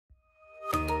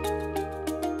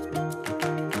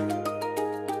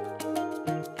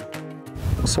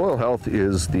Soil health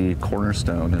is the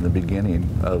cornerstone and the beginning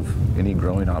of any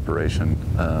growing operation.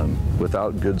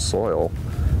 Without good soil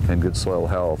and good soil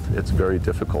health, it's very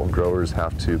difficult. Growers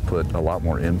have to put a lot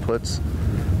more inputs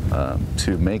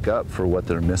to make up for what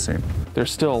they're missing.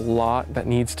 There's still a lot that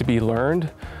needs to be learned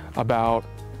about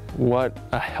what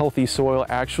a healthy soil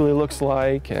actually looks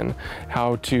like and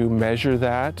how to measure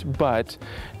that, but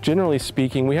generally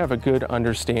speaking, we have a good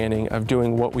understanding of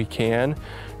doing what we can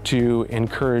to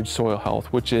encourage soil health,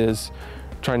 which is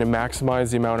trying to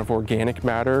maximize the amount of organic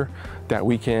matter that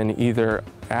we can either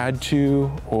add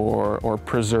to or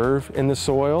preserve in the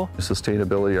soil.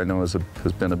 Sustainability, I know, has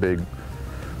been a big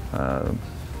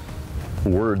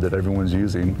word that everyone's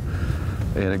using,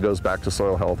 and it goes back to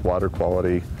soil health, water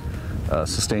quality,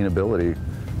 sustainability,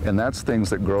 and that's things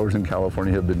that growers in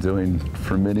California have been doing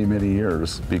for many, many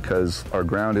years because our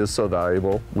ground is so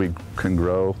valuable. We can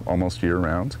grow almost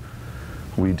year-round.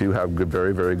 We do have good,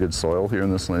 very, very good soil here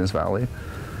in the Salinas Valley,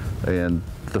 and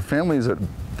the families that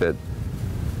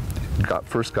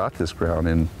first got this ground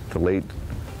in the late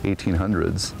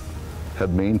 1800s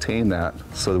have maintained that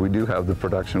so that we do have the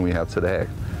production we have today.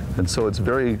 And so it's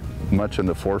very much in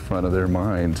the forefront of their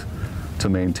mind to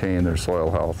maintain their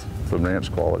soil health, the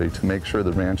ranch quality, to make sure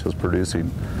the ranch is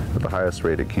producing at the highest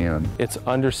rate it can. It's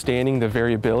understanding the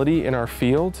variability in our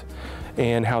field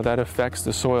and how that affects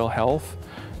the soil health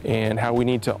and how we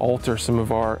need to alter some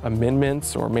of our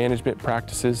amendments or management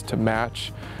practices to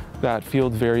match that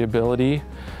field variability.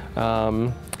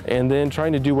 And then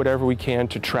trying to do whatever we can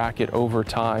to track it over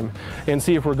time and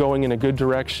see if we're going in a good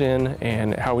direction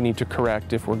and how we need to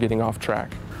correct if we're getting off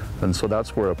track. And so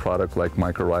that's where a product like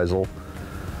mycorrhizal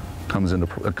comes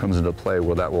into play,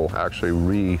 where that will actually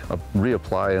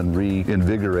reapply and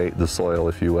reinvigorate the soil,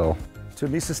 if you will. To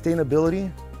me,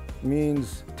 sustainability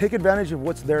means take advantage of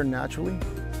what's there naturally